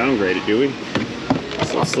don't want to downgrade it, do we?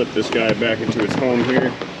 So I'll slip this guy back into its home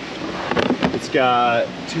here. It's got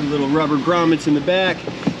two little rubber grommets in the back.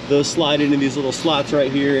 Those slide into these little slots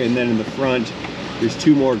right here, and then in the front, there's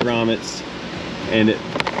two more grommets, and it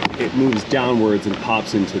moves downwards and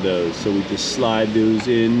pops into those. So we just slide those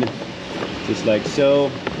in just like so.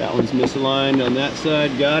 That one's misaligned on that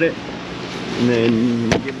side, got it. And then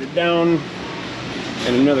give it a down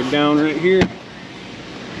and another down right here.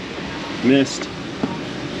 Missed.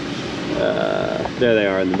 There they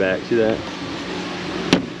are in the back, see that?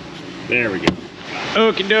 There we go.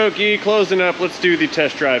 Okie dokie, closing up. Let's do the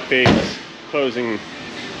test drive phase. Closing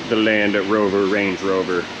the land at Rover, Range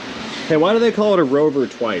Rover. Hey, why do they call it a Rover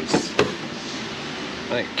twice?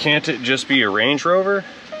 Like, can't it just be a Range Rover?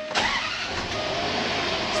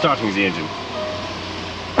 Starting the engine.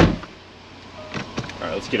 All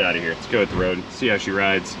right, let's get out of here. Let's go hit the road, see how she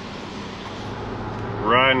rides.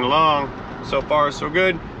 Riding along. So far, so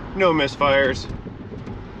good. No misfires.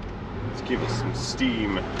 Let's give it some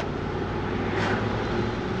steam.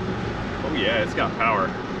 Oh yeah, it's got power.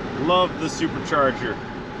 Love the supercharger.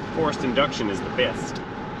 Forced induction is the best.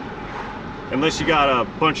 Unless you got a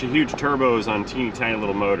bunch of huge turbos on teeny tiny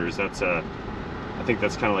little motors, that's I think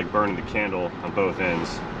that's kind of like burning the candle on both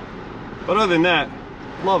ends. But other than that,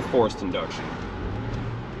 love forced induction.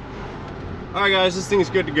 All right guys, this thing's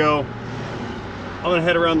good to go. I'm gonna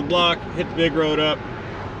head around the block, hit the big road up,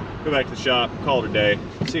 go back to the shop, call it a day.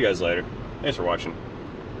 See you guys later. Thanks for watching.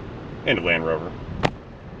 And to Land Rover.